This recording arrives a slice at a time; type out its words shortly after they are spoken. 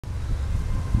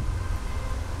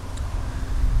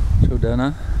So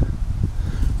Dana,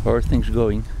 how are things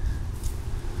going?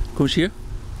 Kom eens hier.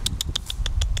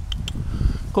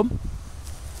 Kom.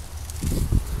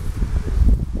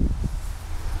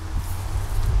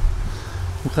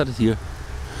 Hoe gaat het hier?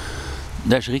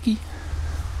 Daar is Ricky.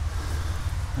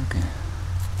 Oké.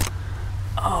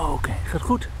 Oh, oké. Gaat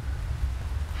goed.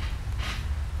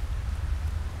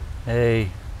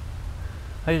 Hey.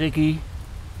 Hi Ricky.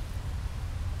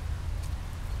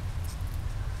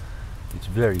 It's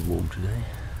very warm today.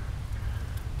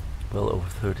 Well over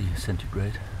 30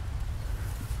 centigrade.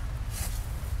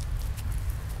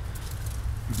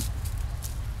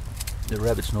 The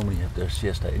rabbits normally have their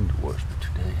siesta indoors, but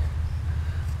today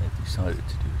they've decided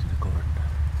to do it in the garden.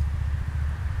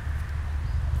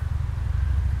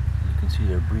 You can see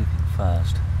they're breathing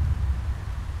fast.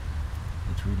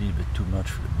 It's really a bit too much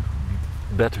for them. It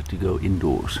would be better to go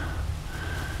indoors.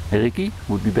 Hey Ricky,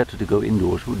 would be better to go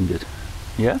indoors, wouldn't it?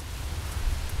 Yeah?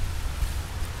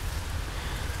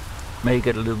 May you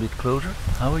get a little bit closer?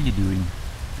 How are you doing?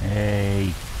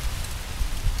 Hey.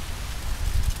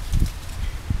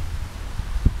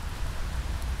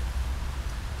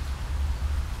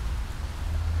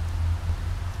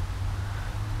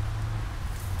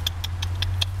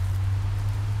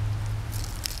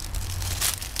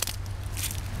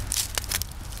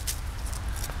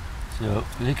 So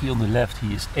Ricky on the left,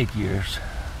 he is 8 years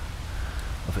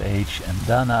of age, and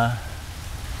Dana,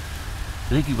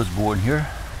 Ricky was born here,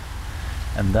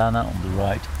 and Dana on the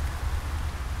right,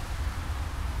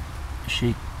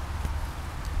 she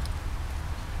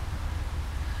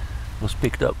was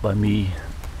picked up by me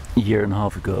a year and a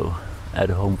half ago at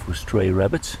a home for stray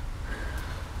rabbits.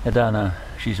 And Dana,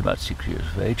 she's about 6 years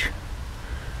of age,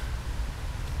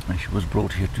 and she was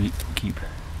brought here to keep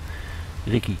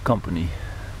Ricky company,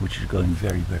 which is going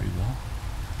very, very well.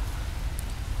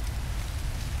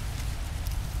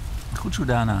 Goed zo,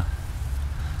 Dana.